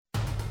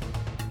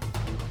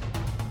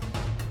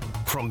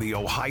From the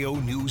Ohio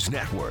News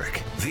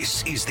Network,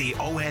 this is the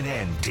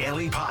ONN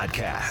Daily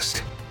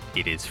Podcast.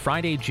 It is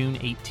Friday, June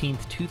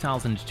 18th,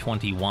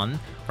 2021.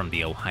 From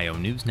the Ohio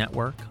News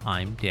Network,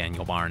 I'm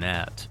Daniel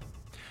Barnett.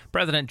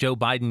 President Joe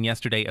Biden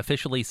yesterday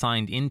officially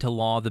signed into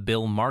law the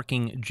bill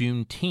marking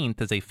Juneteenth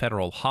as a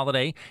federal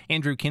holiday.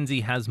 Andrew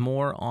Kinsey has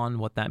more on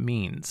what that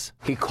means.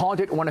 He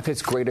called it one of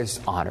his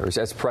greatest honors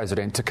as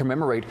president to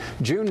commemorate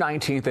June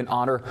 19th in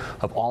honor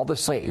of all the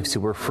slaves who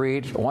were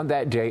freed on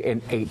that day in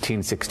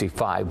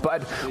 1865.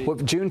 But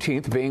with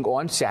Juneteenth being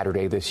on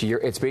Saturday this year,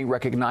 it's being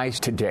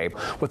recognized today,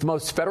 with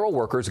most federal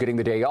workers getting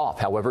the day off.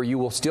 However, you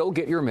will still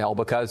get your mail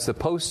because the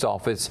post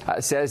office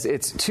says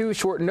it's too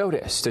short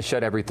notice to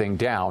shut everything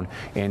down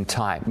in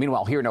time.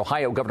 Meanwhile, here in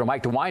Ohio, Governor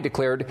Mike DeWine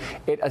declared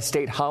it a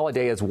state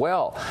holiday as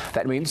well.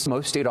 That means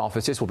most state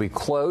offices will be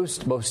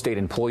closed. Most state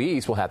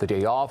employees will have the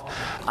day off.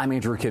 I'm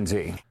Andrew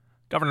Kinsey.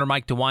 Governor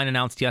Mike DeWine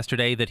announced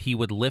yesterday that he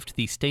would lift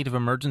the state of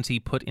emergency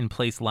put in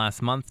place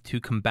last month to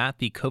combat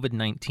the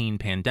COVID-19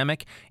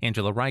 pandemic.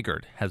 Angela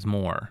Reigert has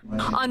more.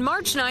 On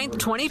March 9th,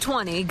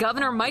 2020,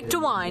 Governor Mike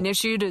DeWine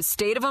issued a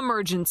state of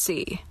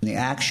emergency. The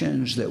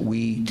actions that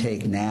we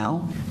take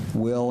now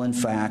will, in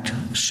fact,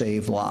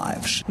 save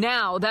lives.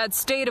 Now that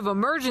state of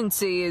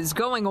emergency is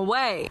going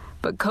away,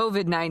 but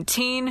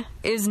COVID-19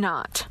 is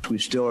not. We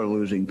still are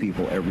losing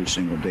people every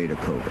single day to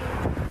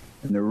COVID.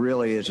 And there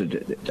really is a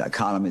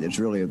dichotomy. There's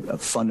really a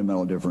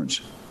fundamental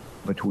difference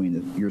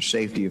between your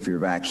safety if you're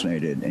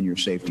vaccinated and your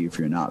safety if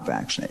you're not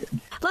vaccinated.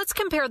 Let's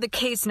compare the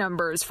case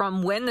numbers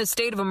from when the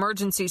state of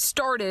emergency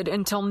started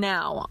until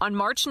now. On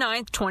March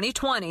 9th,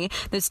 2020,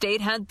 the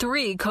state had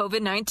 3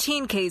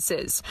 COVID-19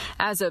 cases.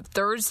 As of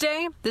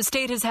Thursday, the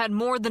state has had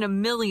more than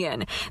 1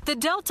 million. The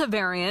Delta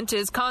variant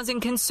is causing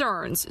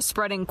concerns,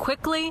 spreading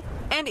quickly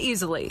and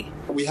easily.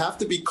 We have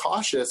to be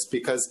cautious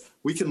because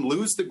we can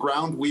lose the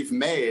ground we've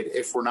made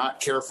if we're not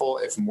careful,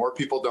 if more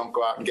people don't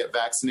go out and get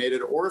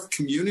vaccinated, or if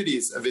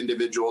communities of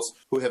individuals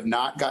who have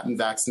not gotten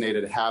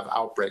vaccinated have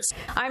outbreaks.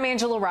 I'm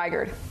Angela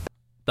Reigert.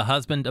 The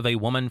husband of a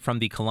woman from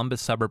the Columbus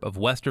suburb of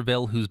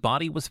Westerville, whose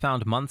body was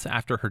found months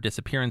after her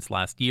disappearance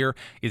last year,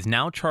 is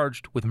now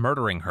charged with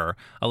murdering her.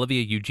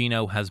 Olivia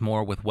Eugenio has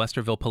more with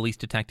Westerville Police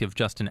Detective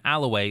Justin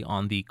Alloway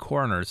on the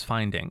coroner's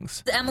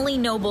findings. Emily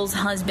Noble's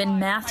husband,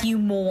 Matthew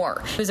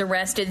Moore, was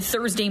arrested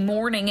Thursday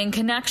morning in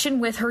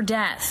connection with her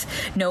death.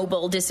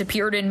 Noble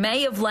disappeared in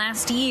May of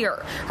last year.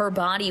 Her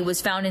body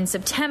was found in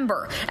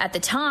September. At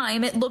the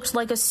time, it looked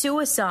like a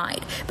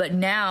suicide, but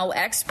now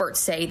experts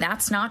say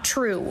that's not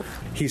true.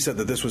 He said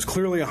that this was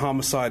clearly a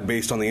homicide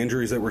based on the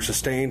injuries that were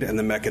sustained and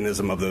the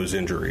mechanism of those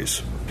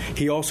injuries.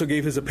 He also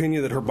gave his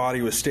opinion that her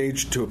body was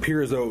staged to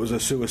appear as though it was a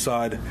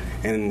suicide,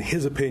 and in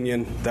his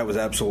opinion, that was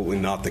absolutely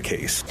not the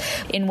case.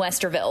 In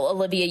Westerville,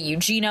 Olivia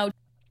Eugenio.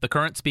 The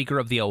current Speaker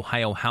of the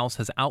Ohio House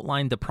has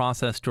outlined the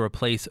process to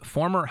replace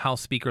former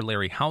House Speaker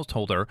Larry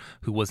Householder,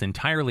 who was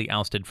entirely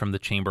ousted from the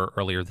chamber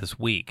earlier this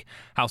week.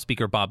 House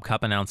Speaker Bob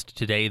Cupp announced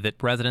today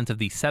that residents of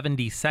the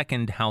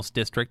 72nd House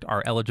District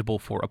are eligible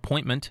for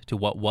appointment to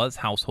what was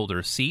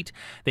Householder's seat.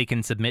 They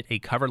can submit a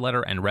cover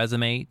letter and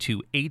resume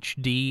to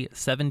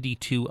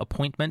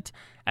HD72appointment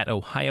at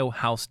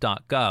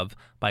ohiohouse.gov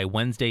by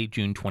Wednesday,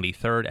 June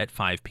 23rd at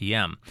 5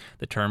 p.m.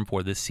 The term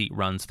for this seat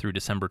runs through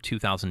December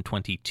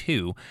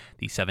 2022.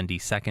 The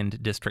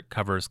 72nd District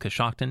covers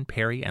Coshocton,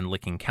 Perry, and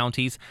Licking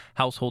counties.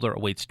 Householder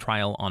awaits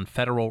trial on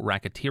federal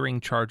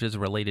racketeering charges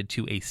related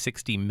to a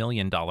 $60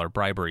 million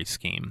bribery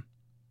scheme.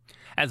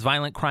 As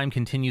violent crime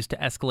continues to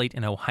escalate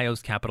in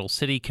Ohio's capital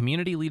city,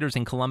 community leaders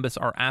in Columbus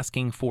are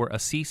asking for a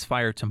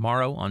ceasefire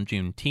tomorrow on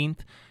Juneteenth.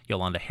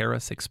 Yolanda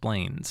Harris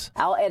explains.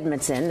 Al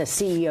Edmondson, the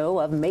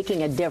CEO of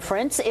Making a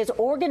Difference, is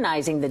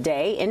organizing the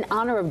day in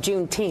honor of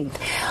Juneteenth.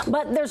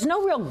 But there's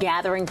no real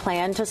gathering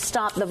plan to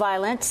stop the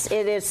violence.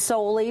 It is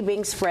solely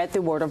being spread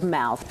through word of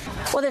mouth.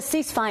 Well, the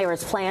ceasefire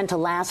is planned to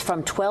last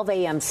from 12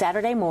 a.m.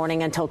 Saturday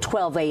morning until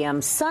 12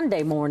 a.m.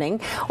 Sunday morning.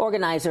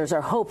 Organizers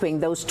are hoping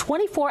those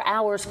 24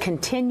 hours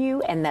continue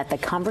and that the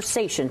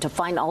conversation to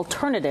find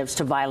alternatives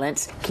to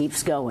violence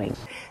keeps going.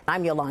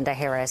 I'm Yolanda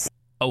Harris.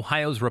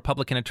 Ohio's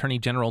Republican Attorney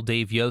General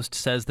Dave Yost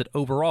says that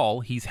overall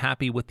he's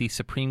happy with the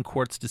Supreme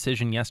Court's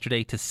decision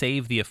yesterday to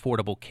save the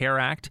Affordable Care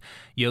Act.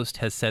 Yost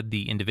has said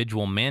the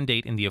individual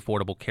mandate in the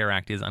Affordable Care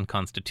Act is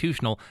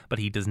unconstitutional, but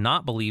he does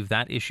not believe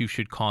that issue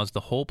should cause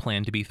the whole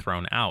plan to be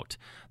thrown out.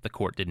 The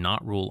court did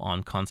not rule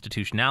on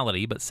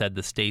constitutionality, but said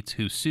the states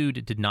who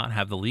sued did not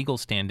have the legal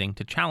standing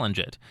to challenge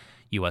it.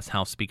 U.S.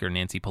 House Speaker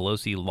Nancy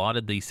Pelosi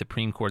lauded the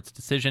Supreme Court's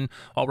decision,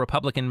 while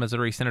Republican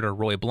Missouri Senator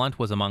Roy Blunt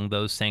was among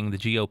those saying the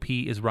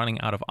GOP is running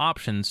out of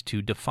options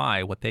to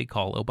defy what they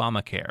call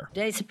Obamacare.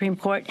 Today's Supreme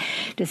Court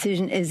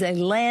decision is a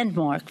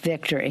landmark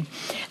victory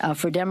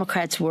for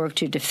Democrats' work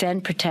to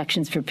defend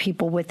protections for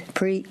people with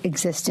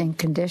pre-existing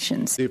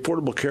conditions. The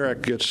Affordable Care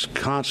Act gets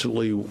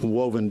constantly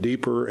woven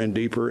deeper and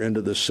deeper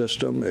into the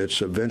system.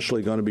 It's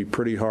eventually going to be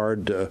pretty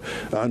hard to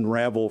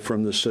unravel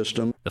from the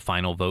system. The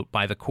final vote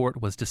by the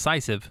court was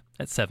decisive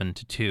at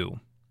 7-2.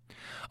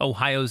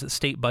 Ohio's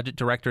state budget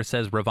director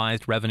says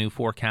revised revenue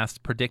forecasts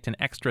predict an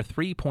extra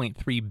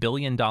 $3.3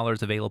 billion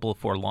available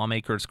for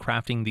lawmakers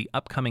crafting the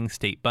upcoming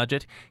state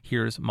budget.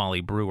 Here's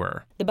Molly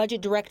Brewer. The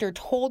budget director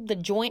told the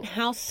joint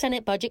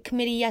House-Senate Budget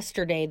Committee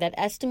yesterday that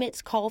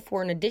estimates call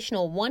for an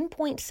additional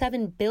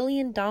 $1.7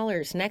 billion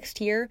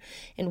next year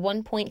and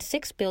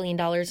 $1.6 billion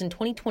in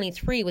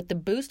 2023, with the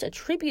boost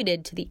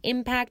attributed to the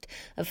impact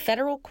of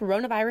federal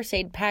coronavirus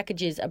aid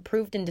packages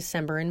approved in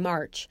December and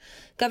March.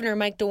 Governor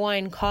Mike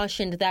DeWine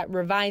cautioned that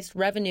revised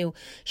revenue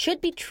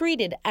should be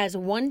treated as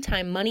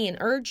one-time money and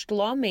urged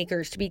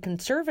lawmakers to be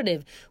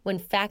conservative when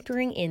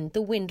factoring in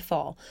the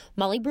windfall.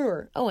 Molly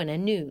Brewer,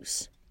 ONN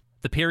News.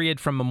 The period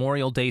from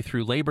Memorial Day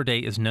through Labor Day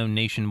is known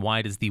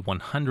nationwide as the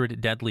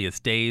 100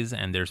 deadliest days,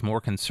 and there's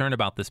more concern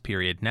about this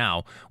period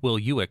now. Will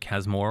Ewick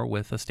has more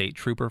with a state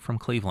trooper from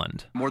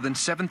Cleveland. More than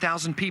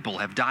 7,000 people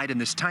have died in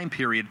this time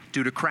period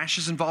due to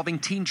crashes involving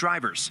teen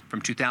drivers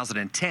from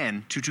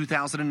 2010 to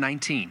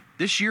 2019.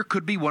 This year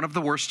could be one of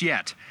the worst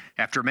yet.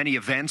 After many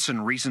events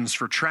and reasons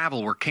for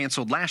travel were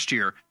canceled last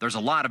year, there's a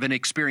lot of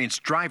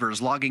inexperienced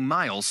drivers logging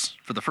miles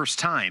for the first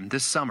time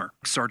this summer.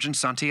 Sergeant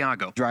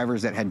Santiago.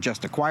 Drivers that had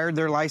just acquired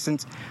their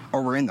license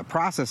or were in the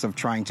process of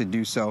trying to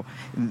do so,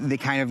 they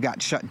kind of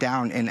got shut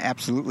down and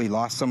absolutely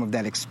lost some of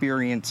that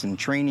experience and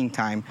training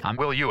time. I'm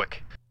Will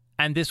Ewick.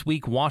 And this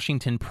week,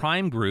 Washington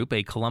Prime Group,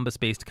 a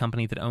Columbus-based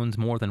company that owns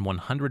more than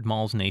 100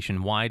 malls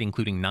nationwide,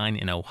 including 9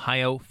 in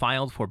Ohio,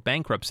 filed for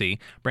bankruptcy.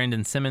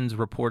 Brandon Simmons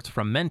reports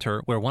from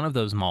Mentor, where one of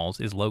those malls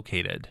is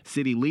located.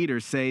 City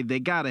leaders say they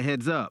got a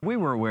heads up. We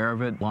were aware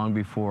of it long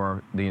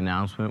before the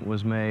announcement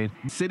was made.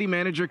 City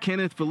manager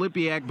Kenneth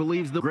Filipiak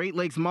believes the Great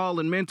Lakes Mall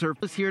in Mentor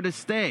is here to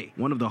stay,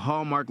 one of the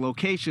hallmark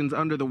locations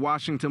under the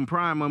Washington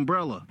Prime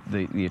umbrella.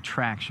 The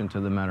attraction to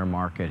the Mentor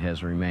market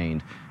has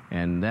remained,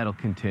 and that'll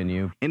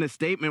continue. In a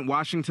statement,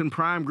 Washington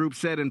Prime Group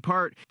said in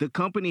part, the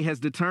company has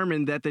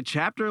determined that the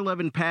Chapter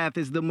 11 path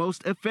is the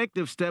most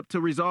effective step to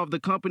resolve the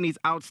company's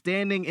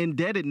outstanding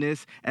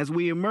indebtedness as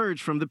we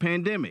emerge from the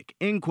pandemic,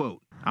 end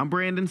quote. I'm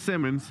Brandon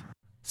Simmons.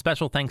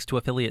 Special thanks to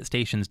affiliate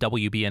stations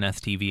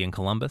WBNS-TV in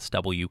Columbus,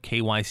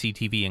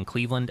 WKYC-TV in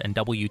Cleveland, and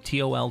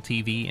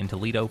WTOL-TV in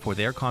Toledo for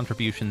their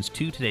contributions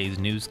to today's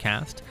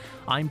newscast.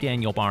 I'm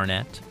Daniel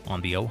Barnett on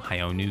the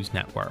Ohio News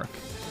Network.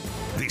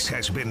 This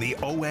has been the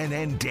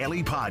ONN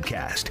Daily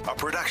Podcast, a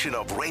production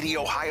of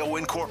Radio Ohio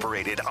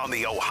Incorporated on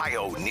the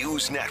Ohio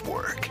News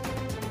Network.